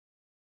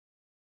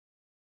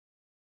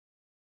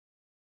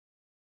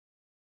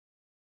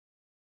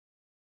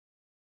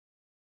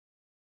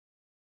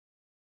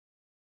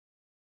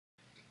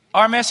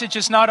Our message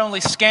is not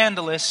only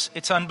scandalous,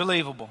 it's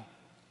unbelievable.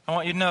 I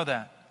want you to know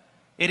that.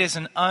 It is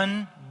an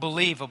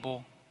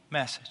unbelievable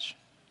message.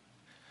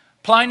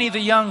 Pliny the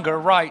Younger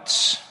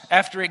writes,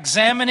 after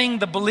examining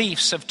the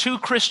beliefs of 2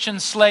 Christian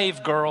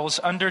slave girls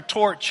under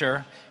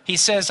torture, he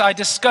says, I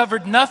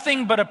discovered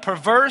nothing but a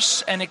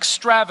perverse and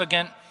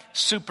extravagant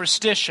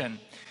superstition.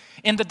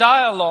 In the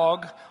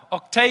dialogue,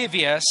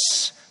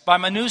 Octavius, by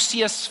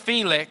Minucius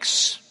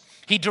Felix,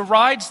 he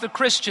derides the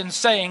Christians,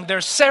 saying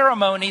their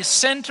ceremonies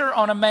center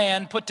on a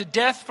man put to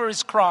death for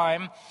his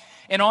crime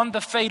and on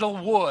the fatal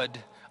wood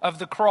of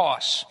the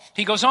cross.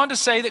 He goes on to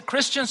say that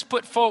Christians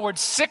put forward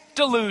sick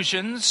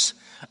delusions,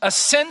 a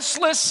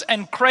senseless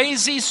and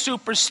crazy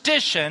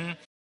superstition.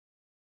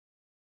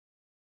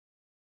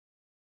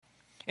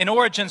 In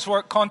Origen's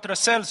work, Contra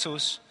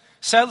Celsus,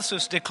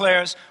 Celsus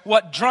declares,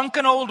 what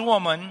drunken old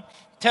woman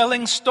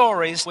telling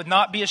stories would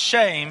not be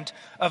ashamed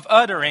of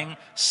uttering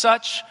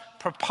such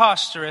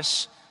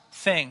preposterous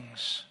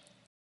things.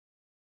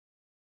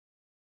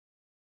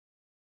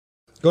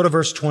 Go to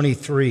verse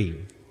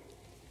 23.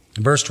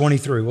 Verse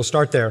 23, we'll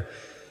start there.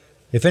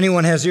 If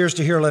anyone has ears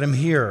to hear, let him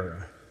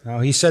hear. Now,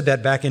 he said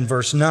that back in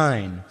verse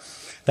 9.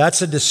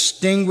 That's a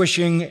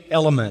distinguishing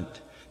element.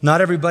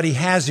 Not everybody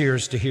has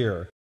ears to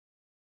hear.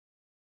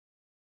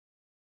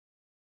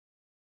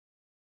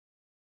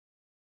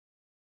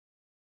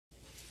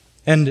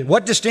 And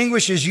what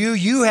distinguishes you?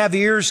 You have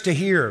ears to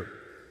hear.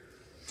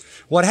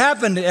 What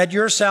happened at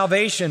your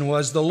salvation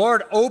was the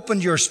Lord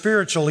opened your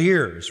spiritual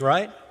ears,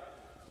 right?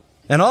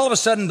 And all of a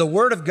sudden the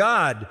Word of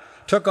God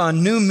took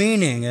on new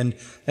meaning,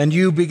 and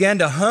you began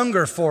to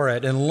hunger for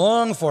it and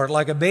long for it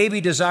like a baby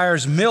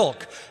desires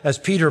milk, as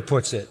Peter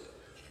puts it.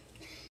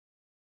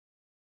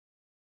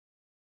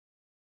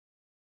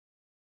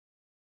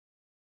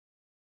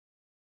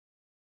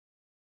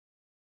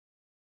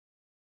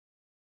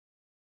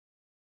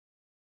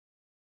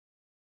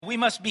 We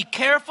must be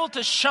careful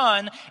to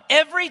shun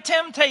every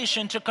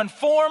temptation to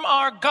conform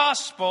our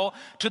gospel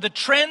to the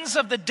trends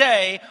of the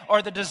day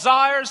or the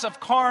desires of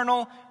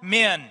carnal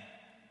men.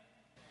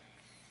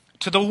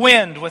 To the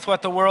wind with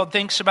what the world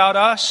thinks about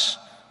us,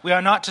 we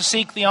are not to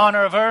seek the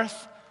honor of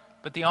earth,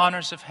 but the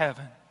honors of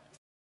heaven.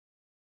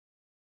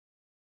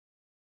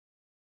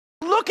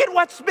 Look at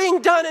what's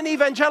being done in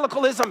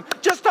evangelicalism.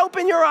 Just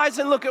open your eyes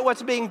and look at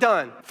what's being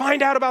done.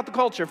 Find out about the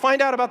culture.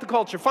 Find out about the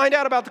culture. Find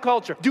out about the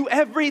culture. Do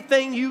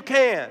everything you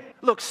can.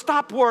 Look,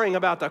 stop worrying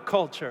about the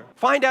culture.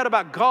 Find out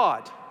about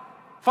God.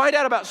 Find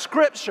out about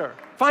Scripture.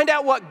 Find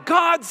out what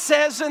God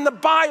says in the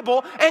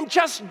Bible and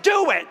just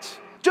do it.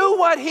 Do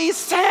what He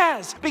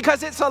says,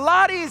 because it's a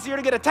lot easier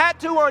to get a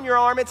tattoo on your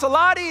arm. It's a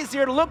lot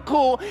easier to look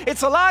cool.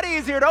 It's a lot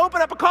easier to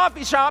open up a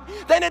coffee shop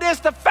than it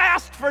is to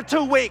fast for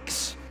 2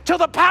 weeks till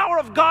the power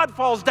of God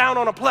falls down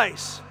on a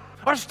place.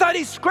 Or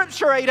study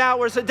Scripture 8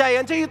 hours a day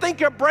until you think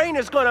your brain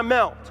is going to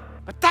melt.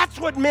 But that's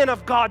what men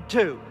of God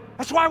do.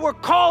 That's why we're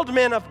called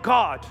men of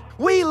God.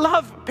 We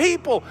love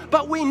people,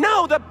 but we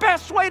know the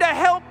best way to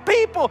help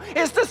people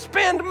is to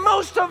spend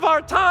most of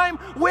our time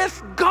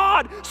with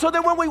God, so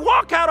that when we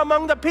walk out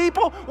among the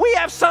people, we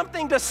have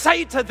something to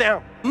say to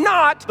them.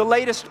 Not, the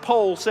latest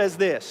poll says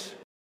this.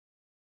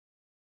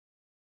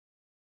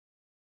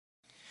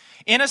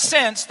 In a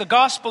sense, the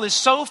gospel is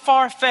so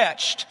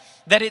far-fetched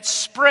that its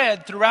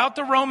spread throughout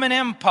the Roman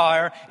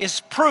Empire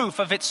is proof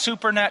of its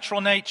supernatural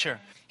nature.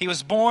 He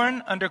was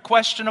born under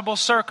questionable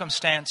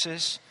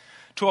circumstances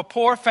to a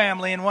poor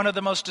family in one of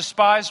the most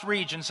despised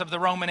regions of the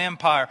Roman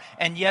Empire.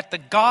 And yet the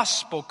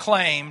gospel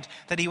claimed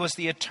that He was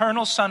the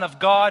eternal Son of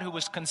God who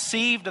was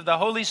conceived of the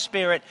Holy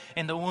Spirit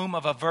in the womb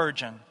of a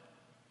virgin.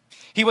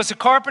 He was a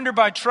carpenter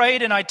by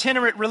trade, an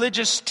itinerant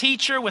religious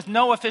teacher with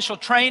no official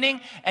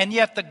training, and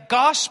yet the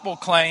gospel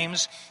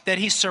claims that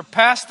He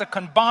surpassed the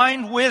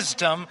combined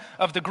wisdom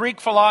of the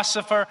Greek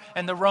philosopher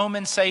and the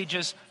Roman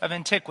sages of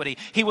antiquity.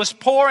 He was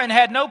poor and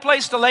had no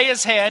place to lay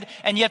His head,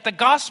 and yet the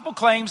gospel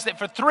claims that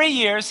for 3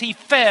 years He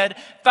fed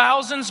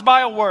thousands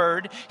by a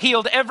word,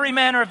 healed every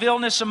manner of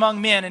illness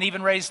among men, and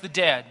even raised the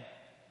dead.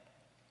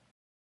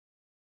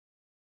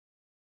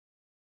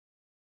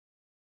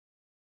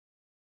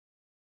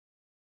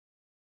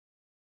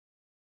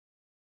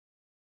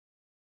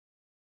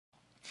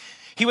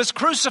 He was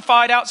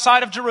crucified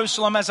outside of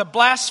Jerusalem as a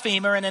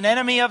blasphemer and an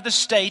enemy of the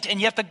state,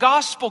 and yet the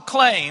gospel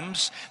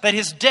claims that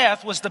His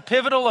death was the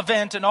pivotal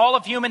event in all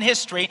of human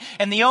history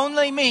and the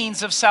only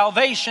means of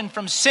salvation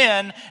from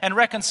sin and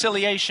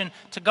reconciliation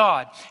to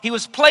God. He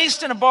was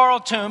placed in a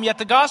borrowed tomb, yet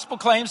the gospel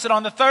claims that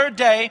on the 3rd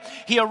day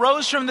He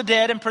arose from the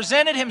dead and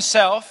presented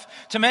Himself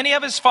to many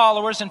of His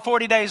followers, and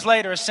 40 days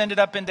later ascended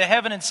up into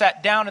heaven and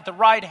sat down at the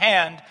right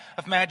hand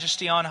of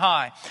Majesty on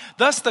high.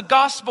 Thus the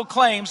gospel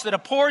claims that a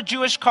poor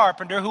Jewish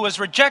carpenter who was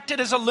rejected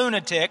as a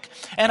lunatic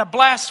and a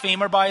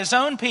blasphemer by his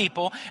own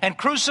people and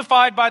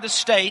crucified by the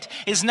state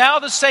is now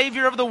the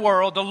Savior of the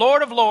world, the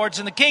Lord of lords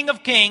and the King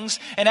of kings,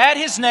 and at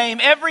His name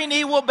every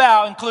knee will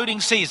bow, including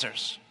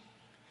Caesar's.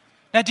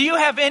 Now, do you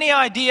have any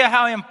idea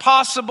how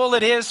impossible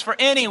it is for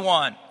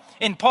anyone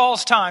in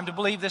Paul's time to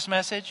believe this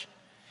message?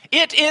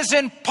 It is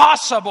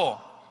impossible.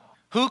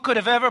 Who could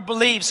have ever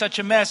believed such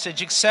a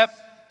message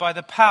except by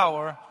the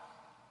power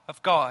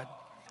of God?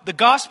 The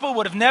gospel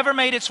would have never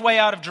made its way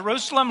out of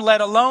Jerusalem,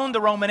 let alone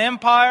the Roman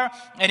Empire,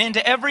 and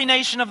into every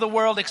nation of the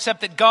world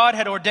except that God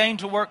had ordained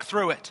to work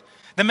through it.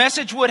 The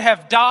message would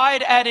have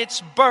died at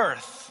its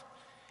birth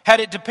had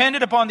it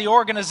depended upon the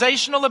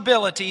organizational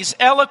abilities,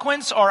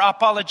 eloquence, or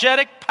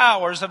apologetic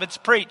powers of its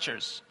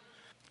preachers.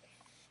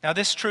 Now,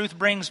 this truth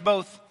brings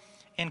both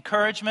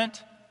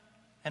encouragement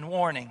and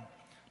warning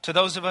to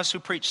those of us who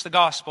preach the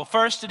gospel.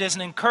 First, it is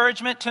an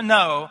encouragement to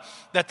know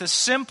that the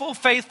simple,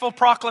 faithful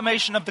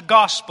proclamation of the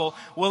gospel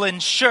will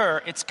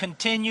ensure its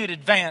continued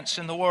advance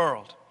in the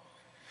world.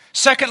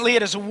 Secondly,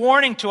 it is a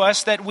warning to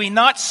us that we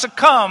not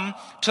succumb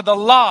to the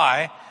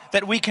lie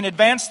that we can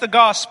advance the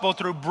gospel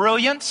through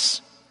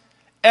brilliance,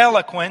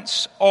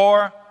 eloquence,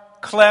 or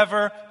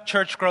clever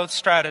church growth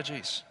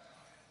strategies.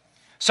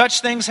 Such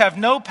things have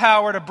no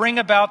power to bring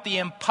about the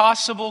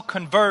impossible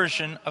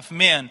conversion of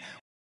men.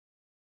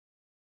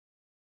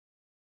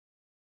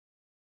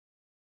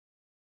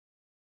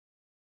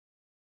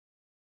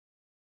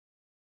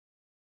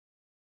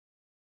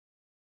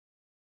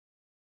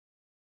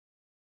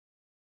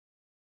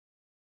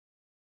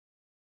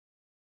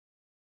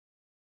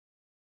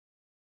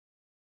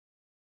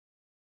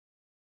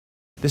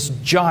 This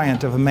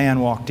giant of a man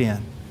walked in,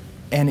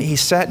 and he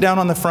sat down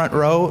on the front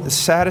row, the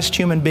saddest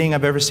human being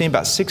I've ever seen,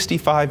 about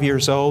 65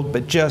 years old,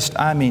 but just,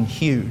 I mean,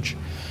 huge.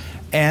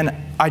 And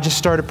I just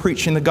started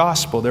preaching the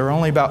gospel. There were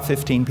only about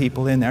 15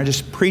 people in there. I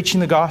just preaching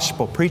the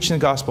gospel, preaching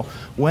the gospel.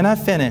 When I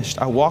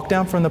finished, I walked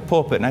down from the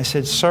pulpit and I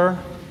said, "Sir,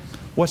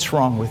 what's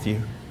wrong with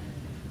you?"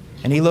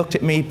 And he looked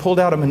at me, pulled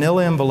out a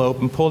manila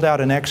envelope and pulled out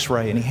an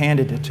x-ray, and he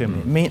handed it to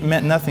me. It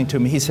meant nothing to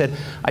me. He said,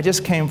 "I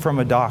just came from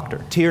a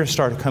doctor." Tears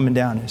started coming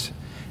down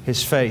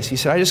his face. He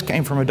said, "I just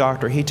came from a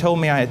doctor. He told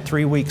me I had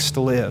 3 weeks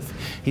to live."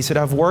 He said,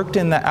 "I've worked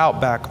in the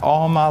outback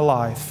all my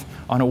life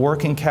on a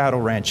working cattle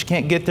ranch. You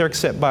can't get there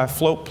except by a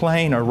float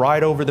plane or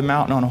ride over the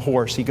mountain on a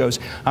horse." He goes,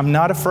 "I'm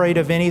not afraid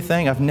of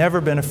anything. I've never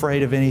been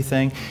afraid of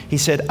anything." He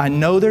said, "I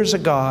know there's a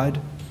God."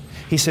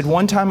 He said,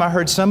 "One time I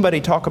heard somebody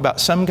talk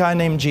about some guy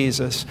named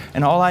Jesus,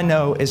 and all I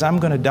know is I'm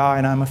going to die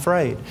and I'm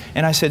afraid."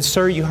 And I said,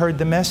 "Sir, you heard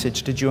the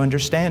message. Did you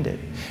understand it?"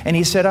 And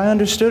he said, "I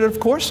understood it.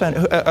 Of course,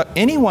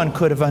 anyone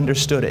could have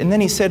understood it." And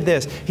then he said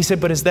this. He said,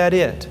 "But is that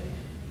it?"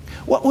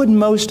 What would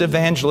most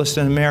evangelists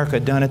in America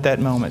have done at that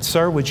moment?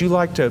 "Sir, would you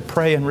like to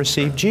pray and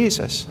receive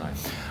Jesus?"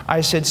 I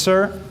said,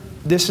 "Sir,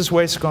 this is the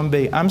way it's going to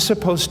be. I'm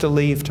supposed to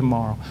leave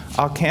tomorrow.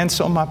 I'll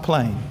cancel my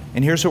plane.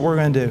 And here's what we're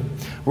going to do.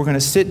 We're going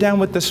to sit down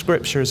with the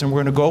Scriptures and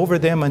we're going to go over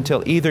them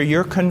until either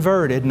you're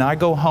converted and I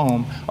go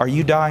home or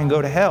you die and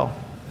go to hell."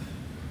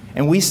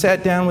 And we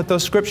sat down with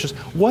those Scriptures.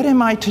 What am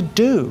I to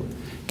do?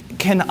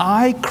 Can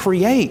I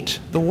create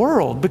the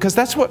world? Because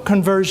that's what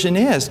conversion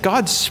is.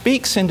 God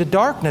speaks into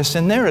darkness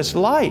and there is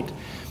light.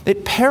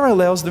 It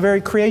parallels the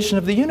very creation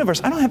of the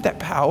universe. I don't have that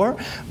power,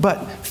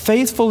 but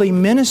faithfully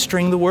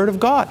ministering the Word of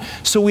God.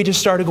 So we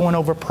just started going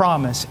over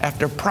promise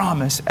after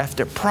promise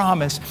after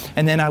promise.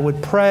 And then I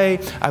would pray.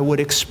 I would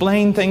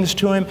explain things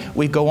to him.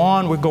 We'd go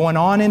on. We're going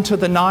on into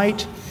the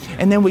night.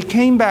 And then we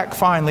came back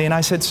finally and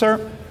I said, "Sir,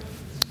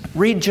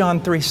 read John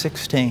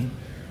 3:16.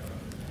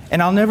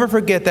 And I'll never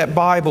forget that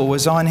Bible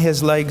was on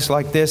his legs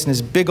like this and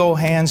his big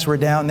old hands were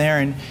down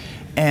there.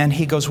 And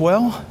he goes,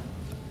 "Well,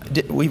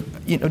 we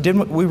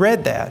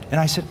read that." And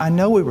I said, "I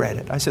know we read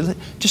it." I said,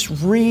 "Just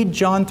read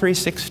John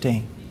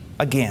 3:16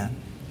 again."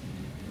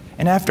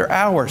 And after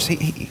hours,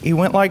 he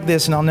went like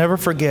this, and I'll never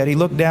forget. He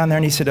looked down there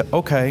and he said,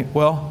 "Okay,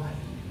 well,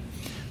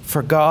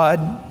 for God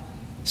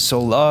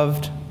so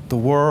loved the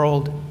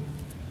world."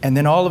 And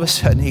then all of a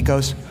sudden he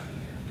goes,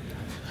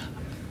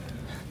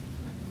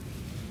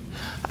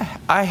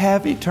 "I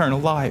have eternal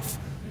life.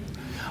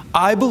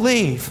 I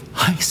believe.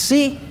 I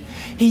see.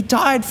 He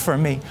died for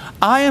me.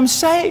 I am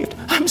saved.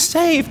 I'm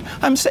saved.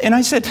 I'm saved." And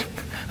I said,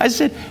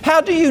 "How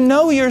do you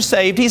know you're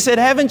saved?" He said,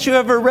 "Haven't you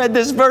ever read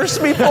this verse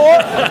before?"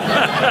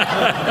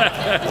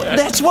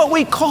 That's what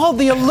we call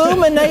the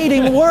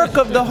illuminating work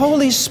of the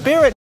Holy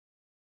Spirit.